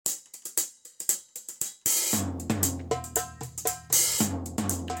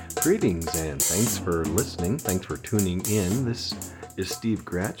Greetings and thanks for listening. Thanks for tuning in. This is Steve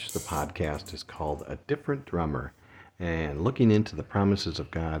Gretsch. The podcast is called A Different Drummer and looking into the promises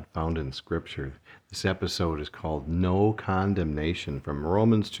of God found in Scripture. This episode is called No Condemnation from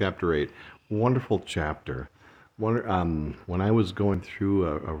Romans chapter 8. Wonderful chapter. When I was going through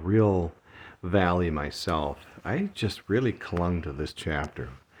a real valley myself, I just really clung to this chapter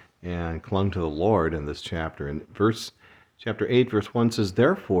and clung to the Lord in this chapter. And Chapter 8, verse 1 says,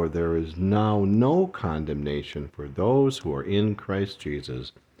 "Therefore there is now no condemnation for those who are in Christ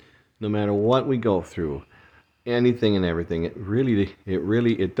Jesus." No matter what we go through, anything and everything,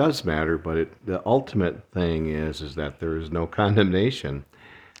 it does matter, but the ultimate thing is that there is no condemnation.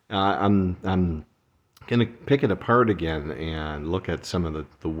 I'm going to pick it apart again and look at some of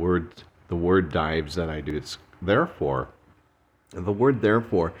the word dives that I do. It's therefore. The word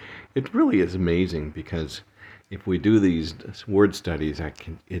therefore, it really is amazing because if we do these word studies,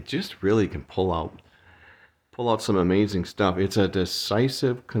 it just really can pull out some amazing stuff. It's a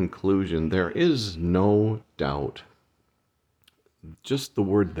decisive conclusion. There is no doubt. Just the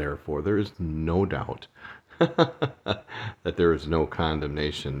word therefore, there is no doubt that there is no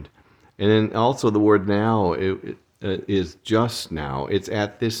condemnation. And then also the word now it is just now. It's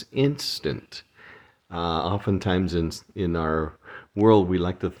at this instant. Oftentimes in our world, we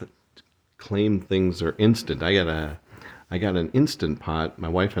like to claim things are instant. I got an Instant Pot. My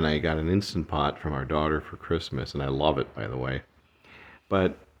wife and I got an Instant Pot from our daughter for Christmas, and I love it, by the way.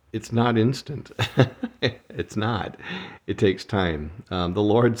 But it's not instant. It's not. It takes time. The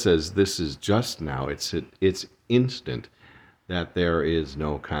Lord says this is just now. It's instant that there is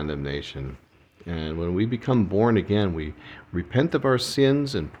no condemnation. And when we become born again, we repent of our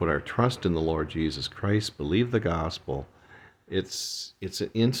sins and put our trust in the Lord Jesus Christ, believe the gospel. It's an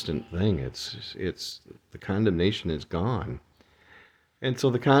instant thing. It's the condemnation is gone, and so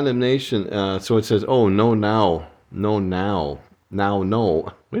the condemnation. So it says, "Oh no, now, no, now,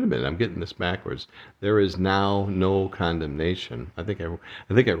 no." Wait a minute, I'm getting this backwards. There is now no condemnation. I think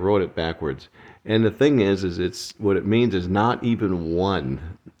I wrote it backwards. And the thing is it's what it means is not even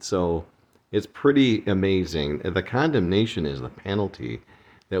one. So it's pretty amazing. The condemnation is the penalty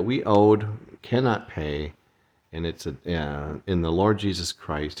that we owed, cannot pay. And it's in the Lord Jesus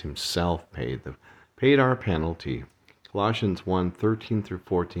Christ himself paid our penalty. Colossians 1:13 through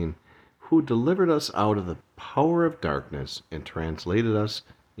 14, who delivered us out of the power of darkness and translated us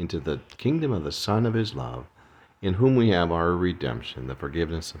into the kingdom of the Son of his love, in whom we have our redemption, the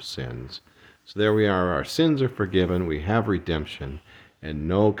forgiveness of sins. So there we are. Our sins are forgiven. We have redemption and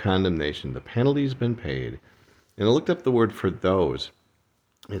no condemnation. The penalty's been paid. And I looked up the word for those.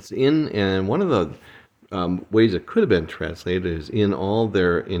 It's and one of the ways it could have been translated is in all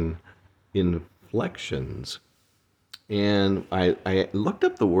their inflections. And I looked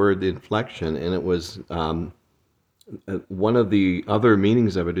up the word inflection, and it was one of the other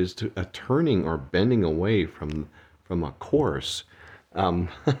meanings of it is a turning or bending away from a course.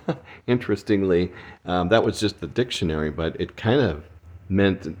 Interestingly, that was just the dictionary, but it kind of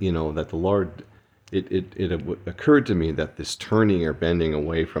meant, that the Lord, it occurred to me that this turning or bending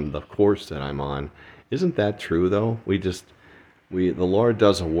away from the course that I'm on. Isn't that true, though? The Lord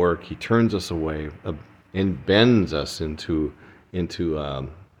does a work. He turns us away and bends us into the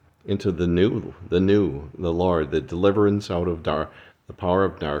Lord, the deliverance out of the power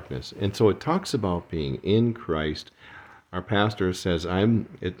of darkness. And so it talks about being in Christ. Our pastor says,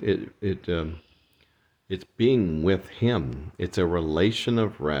 it's being with Him. It's a relation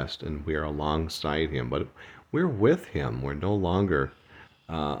of rest, and we are alongside Him. But we're with Him. We're no longer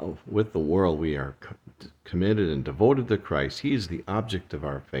with the world. We are committed and devoted to Christ. He is the object of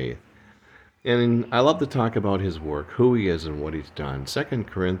our faith. And I love to talk about his work, who he is and what he's done. 2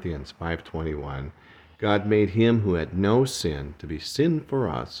 Corinthians 5:21, God made him who had no sin to be sin for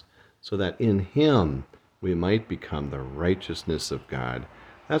us, so that in him we might become the righteousness of God.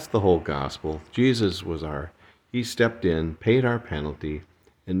 That's the whole gospel. Jesus he stepped in, paid our penalty,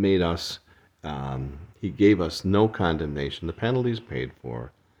 and made us, he gave us no condemnation. The penalty is paid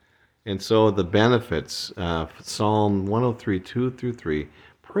for. And so the benefits, Psalm 103:2 through 3,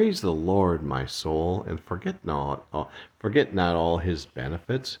 praise the Lord, my soul, and forget not all his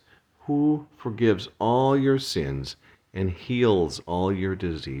benefits, who forgives all your sins and heals all your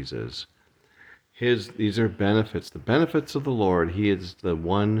diseases. These are benefits, the benefits of the Lord. He is the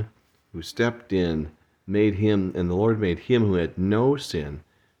one who stepped in, and the Lord made him who had no sin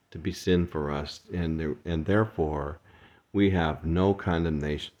to be sin for us, and therefore we have no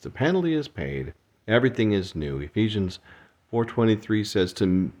condemnation. The penalty is paid. Everything is new. Ephesians 4:23 says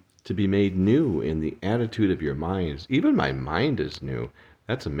to be made new in the attitude of your minds. Even my mind is new.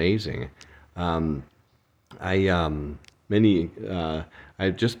 That's amazing. Um, I many I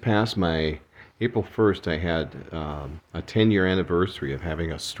just passed my April 1st. I had a 10-year anniversary of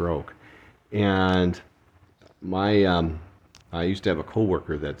having a stroke, and my I used to have a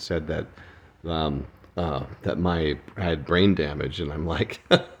coworker that said that I had brain damage, and I'm like,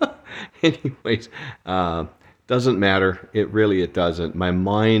 anyways, uh, doesn't matter. It doesn't. My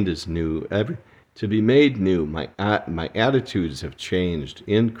mind is new. To be made new, my attitudes have changed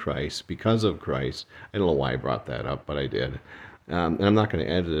in Christ because of Christ. I don't know why I brought that up, but I did, and I'm not going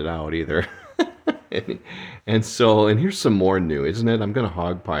to edit it out either. And here's some more new, isn't it? I'm going to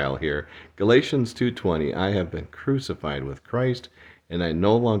hogpile here. Galatians 2:20, I have been crucified with Christ, and I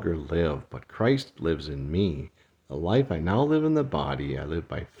no longer live, but Christ lives in me. The life I now live in the body, I live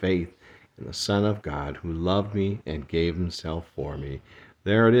by faith in the Son of God who loved me and gave himself for me.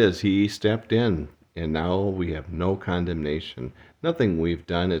 There it is. He stepped in, and now we have no condemnation. Nothing we've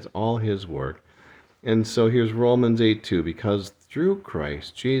done, it's all his work. And so here's Romans 8:2, because through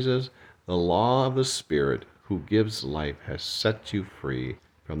Christ Jesus, the law of the Spirit who gives life has set you free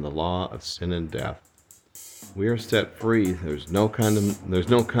from the law of sin and death. We are set free. There's no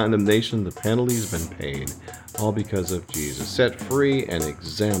condemnation. The penalty's been paid, all because of Jesus. Set free and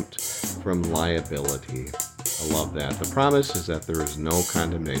exempt from liability. I love that. The promise is that there is no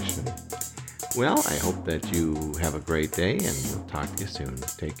condemnation. Well, I hope that you have a great day, and we'll talk to you soon.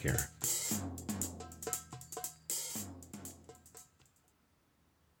 Take care.